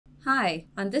Hi,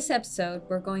 on this episode,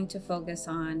 we're going to focus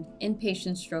on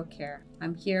inpatient stroke care.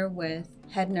 I'm here with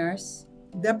Head Nurse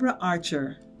Debra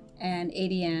Archer and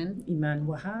ADN. Emaan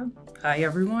Wahab. Hi,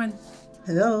 everyone.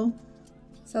 Hello.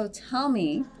 So tell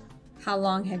me, how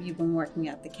long have you been working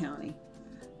at the county?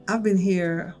 I've been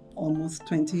here almost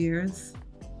 20 years.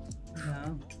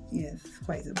 Wow. Yes,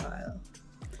 quite a while.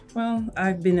 Well,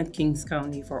 I've been at Kings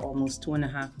County for almost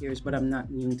 2.5 years, but I'm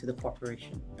not new to the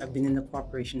corporation. I've been in the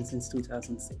corporation since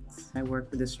 2006. I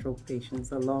work with the stroke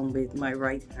patients along with my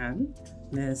right hand,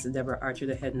 Ms. Debra Archer,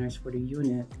 the head nurse for the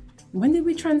unit. When did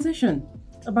we transition?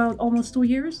 About almost 2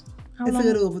 years? How It's long? a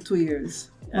little over 2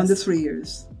 years, Yes. under 3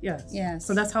 years. Yes.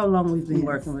 So that's how long we've been Yes.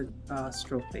 working with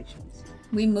stroke patients.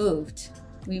 We moved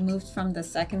from the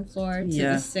second floor to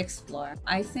Yeah. the sixth floor.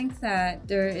 I think that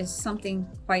there is something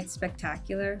quite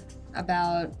spectacular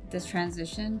about this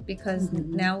transition because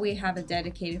now we have a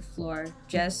dedicated floor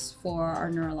just for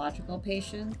our neurological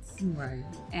patients. Right.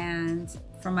 And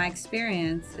from my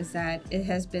experience is that it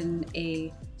has been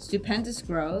a stupendous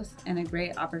growth and a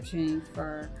great opportunity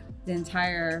for the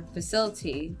entire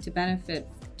facility to benefit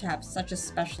to have such a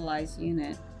specialized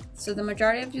unit. So the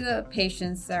majority of the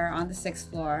patients that are on the sixth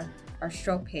floor are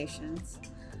stroke patients.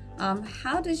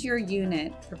 How does your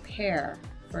unit prepare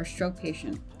for a stroke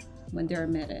patient when they're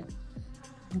admitted?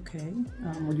 Okay.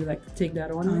 Would you like to take that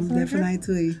on, Ms. Archer?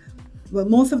 Definitely. Well,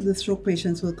 most of the stroke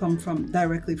patients will come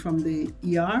directly from the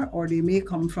ER, or they may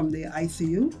come from the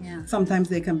ICU. Yeah. Sometimes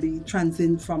they can be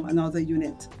transitioned from another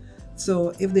unit.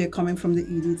 So if they're coming from the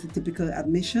ED, it's a typical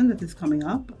admission that is coming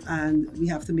up, and we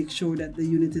have to make sure that the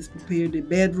unit is prepared,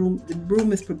 the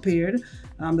room is prepared,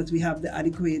 that we have the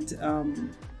adequate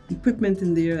equipment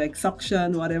in there, like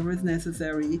suction, whatever is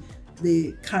necessary.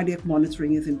 The cardiac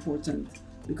monitoring is important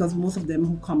because most of them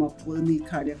who come up will need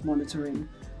cardiac monitoring.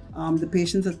 The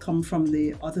patients that come from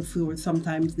the other floors,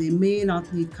 sometimes they may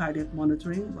not need cardiac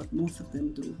monitoring, but most of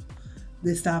them do.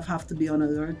 The staff have to be on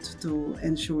alert to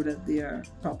ensure that they are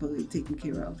properly taken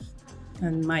care of.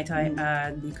 And might I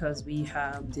add, because we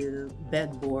have the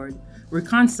bed board, we're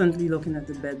constantly looking at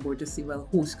the bed board to see, well,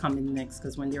 who's coming next?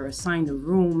 Because when they're assigned a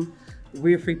room,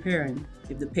 we're preparing.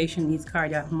 If the patient needs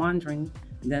cardiac monitoring,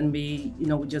 then we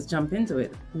just jump into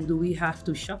it. Who do we have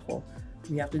to shuffle?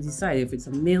 We have to decide if it's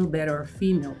a male bed or a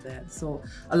female bed. So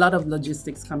a lot of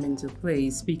logistics come into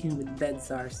play, speaking with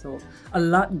BedSAR. So a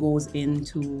lot goes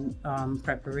into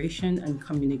preparation and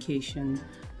communication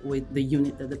with the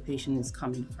unit that the patient is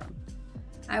coming from.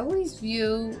 I always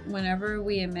view whenever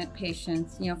we admit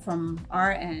patients, from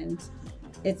our end,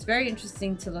 it's very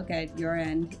interesting to look at your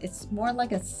end. It's more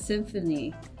like a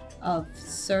symphony of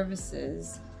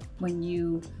services when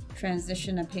you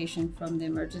transition a patient from the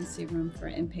emergency room for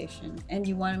inpatient, and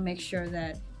you want to make sure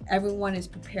that everyone is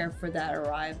prepared for that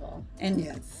arrival. And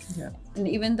Yes. Yeah. and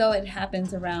even though it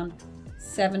happens around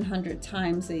 700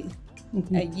 times a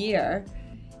year,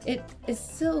 it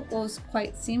still goes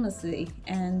quite seamlessly.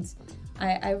 And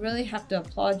I really have to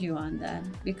applaud you on that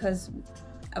because,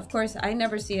 of course, I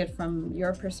never see it from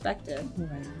your perspective.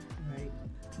 Right.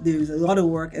 There's a lot of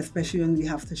work, especially when we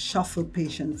have to shuffle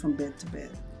patients from bed to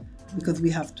bed, because we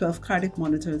have 12 cardiac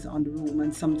monitors on the room,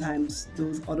 and sometimes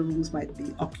those other rooms might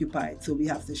be occupied. So we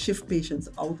have to shift patients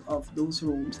out of those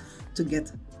rooms to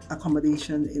get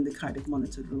accommodation in the cardiac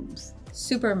monitored rooms.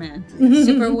 Superman,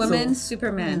 Superwoman,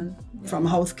 Superman. From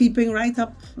housekeeping right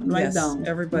up, right Yes, down.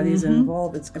 everybody's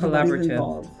involved. It's Everybody's collaborative.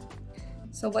 involved.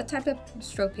 So what type of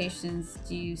stroke patients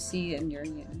do you see in your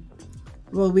unit?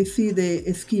 Well, we see the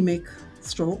ischemic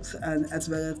strokes and as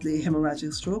well as the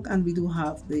hemorrhagic stroke, and we do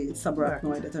have the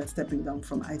subarachnoid that are stepping down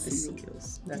from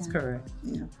ICU. That's Yeah. correct.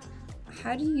 Yeah.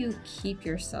 How do you keep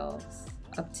yourselves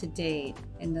up to date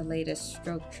in the latest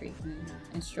stroke treatment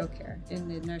and stroke care in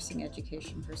the nursing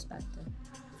education perspective?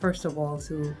 First of all,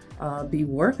 to be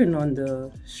working on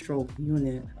the stroke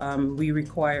unit, we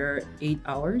require 8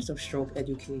 hours of stroke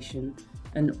education,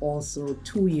 and also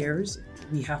 2 years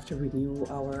we have to renew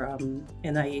our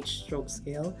NIH stroke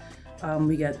scale.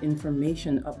 We get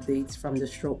information updates from the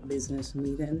stroke business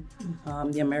meeting,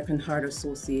 the American Heart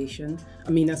Association.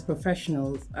 As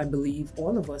professionals, I believe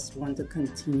all of us want to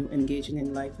continue engaging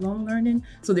in lifelong learning.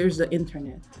 So there's the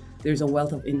internet, there's a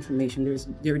wealth of information,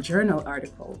 there are journal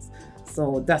articles.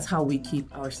 So that's how we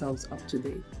keep ourselves up to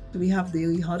date. We have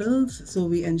daily huddles, so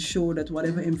we ensure that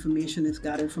whatever information is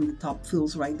gathered from the top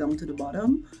flows right down to the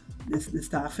bottom, the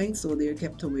staffing, so they're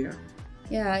kept aware.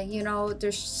 Yeah,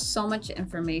 there's so much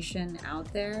information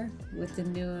out there with the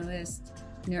newest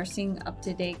nursing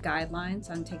up-to-date guidelines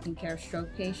on taking care of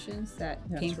stroke patients that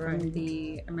came from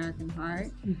the American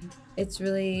Heart. It's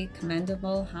really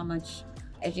commendable how much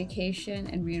education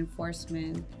and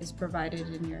reinforcement is provided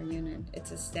in your unit.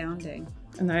 It's astounding.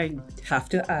 And I have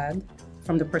to add,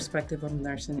 from the perspective of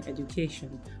nursing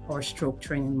education, our stroke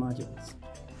training modules.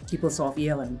 People solve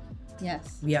ELM.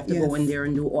 Yes. We have to go in there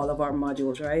and do all of our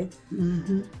modules, right?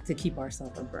 Mm-hmm. To keep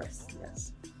ourselves abreast,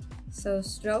 yes. So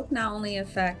stroke not only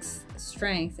affects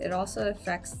strength, it also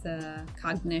affects the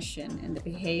cognition and the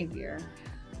behavior.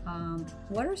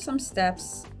 What are some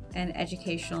steps and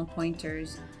educational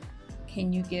pointers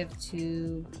can you give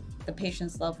to the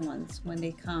patient's loved ones when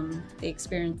they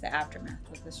experience the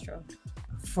aftermath of the stroke?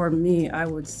 For me, I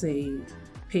would say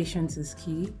patience is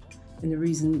key. And the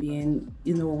reason being,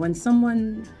 when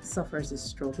someone suffers a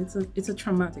stroke, it's a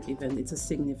traumatic event. It's a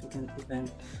significant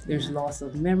event. There's loss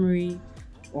of memory,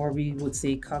 or we would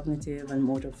say cognitive and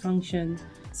motor function.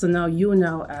 So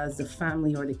now as the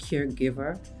family or the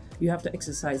caregiver, you have to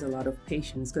exercise a lot of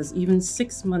patience, because even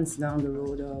 6 months down the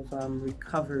road of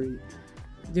recovery,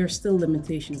 there's still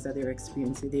limitations that they're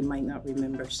experiencing. They might not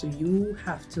remember. So you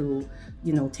have to,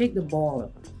 take the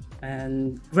ball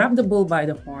and grab the bull by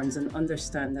the horns and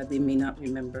understand that they may not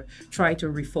remember. Try to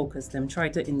refocus them, try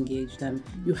to engage them.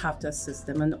 You have to assist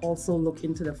them, and also look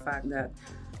into the fact that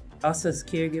us as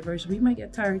caregivers, we might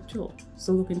get tired too.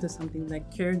 So look into something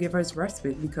like caregivers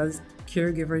respite, because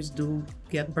caregivers do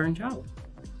get burnt out.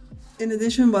 In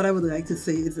addition, what I would like to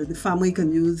say is that the family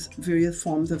can use various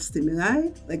forms of stimuli,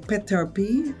 like pet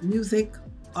therapy, music,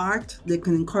 art. They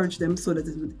can encourage them so that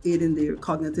it would aid in their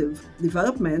cognitive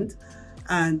development.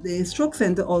 And the Stroke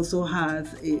Center also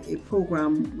has a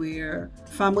program where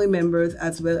family members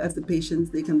as well as the patients,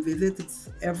 they can visit. It's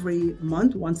every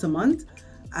month, once a month,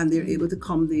 and they're able to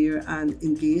come there and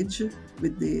engage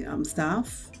with the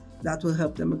staff. That will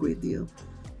help them a great deal.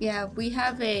 Yeah, we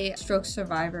have a stroke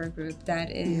survivor group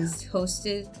that is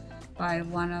hosted by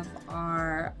one of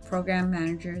our program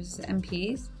managers,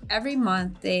 MPs. Every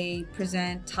month they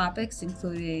present topics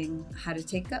including how to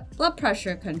take up blood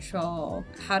pressure control,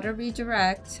 how to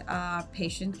redirect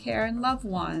patient care and loved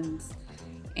ones.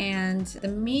 And the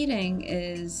meeting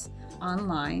is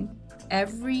online.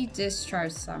 Every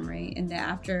discharge summary in the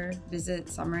after visit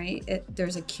summary,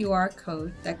 there's a QR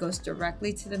code that goes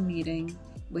directly to the meeting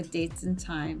with dates and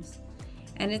times.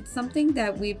 And it's something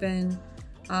that we've been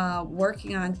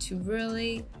working on to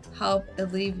really help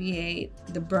alleviate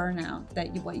the burnout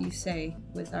what you say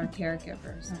with our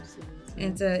caregivers. Absolutely.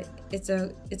 And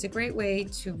it's a great way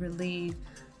to relieve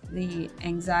the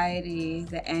anxiety,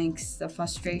 the angst, the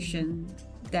frustration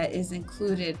that is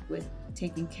included with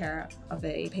taking care of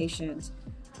a patient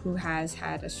who has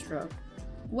had a stroke.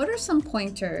 What are some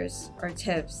pointers or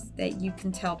tips that you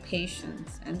can tell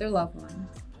patients and their loved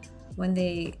ones when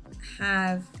they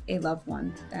have a loved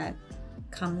one that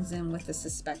comes in with a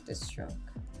suspected stroke?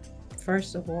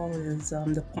 First of all is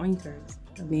the pointers.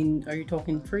 I mean, are you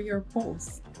talking pre or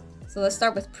post? So let's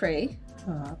start with pre.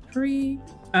 Pre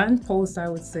and post, I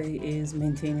would say, is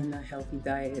maintaining a healthy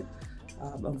diet,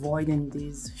 avoiding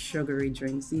these sugary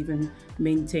drinks, even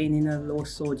maintaining a low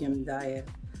sodium diet.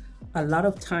 A lot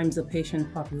of times the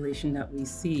patient population that we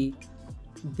see,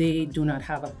 they do not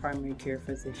have a primary care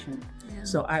physician. Yeah.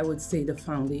 So I would say the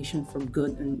foundation for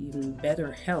good and even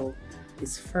better health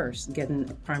is first getting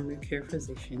a primary care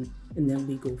physician, and then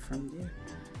we go from there.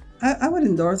 I would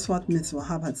endorse what Ms.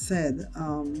 Wahab had said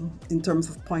in terms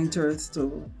of pointers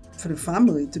for the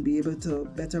family to be able to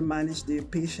better manage their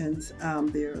patients,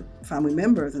 their family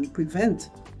members, and prevent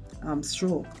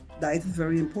stroke. Diet is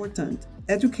very important.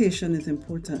 Education is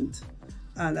important.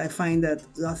 And I find that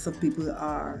lots of people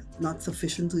are not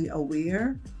sufficiently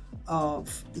aware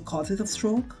of the causes of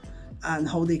stroke and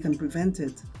how they can prevent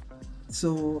it.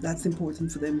 So that's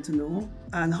important for them to know,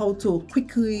 and how to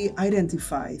quickly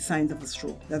identify signs of a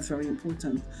stroke. That's very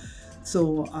important.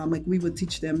 So like we would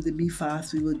teach them the Be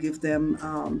Fast. We will give them,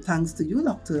 thanks to you,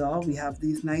 Dr. Law, we have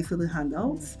these nice little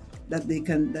handouts that they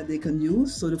can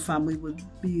use, so the family would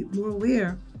be more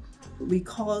aware. We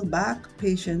call back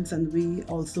patients, and we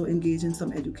also engage in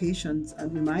some educations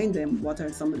and remind them what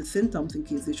are some of the symptoms in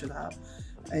case they should have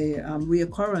a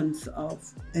reoccurrence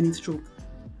of any stroke.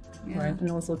 Yeah. Right, and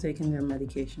also taking their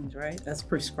medications, right, as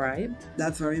prescribed.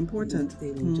 That's very important.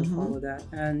 They need to follow that.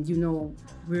 And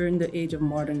we're in the age of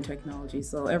modern technology,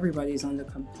 so everybody's on the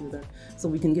computer. So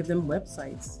we can give them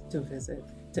websites to visit,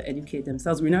 to educate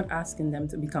themselves. We're not asking them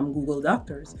to become Google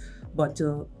doctors, but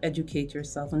to educate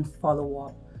yourself and follow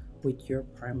up with your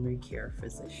primary care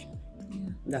physician.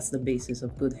 Yeah. That's the basis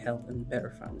of good health and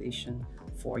better foundation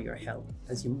for your health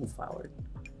as you move forward.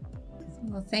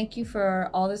 Well, thank you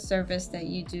for all the service that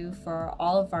you do for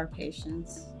all of our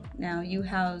patients. Now, you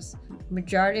house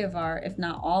majority of our, if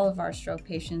not all of our stroke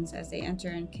patients as they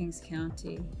enter in Kings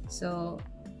County. So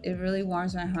it really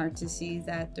warms my heart to see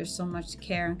that there's so much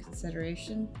care and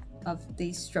consideration of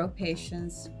these stroke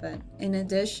patients, but in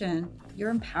addition, you're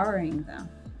empowering them.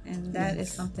 And that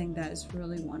is something that is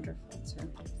really wonderful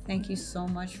too. Thank you so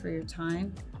much for your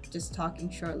time. Just talking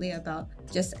shortly about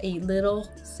just a little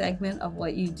segment of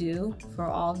what you do for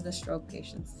all of the stroke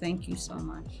patients. Thank you so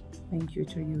much. Thank you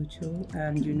to you too.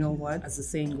 And you know what? As the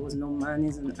saying goes, no man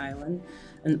is an island.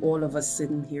 And all of us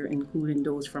sitting here, including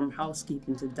those from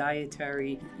housekeeping to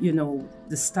dietary, you know,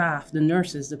 the staff, the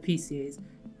nurses, the PCAs,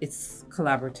 it's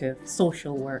collaborative,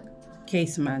 social work,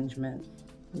 case management,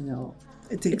 you know.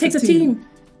 It takes a team.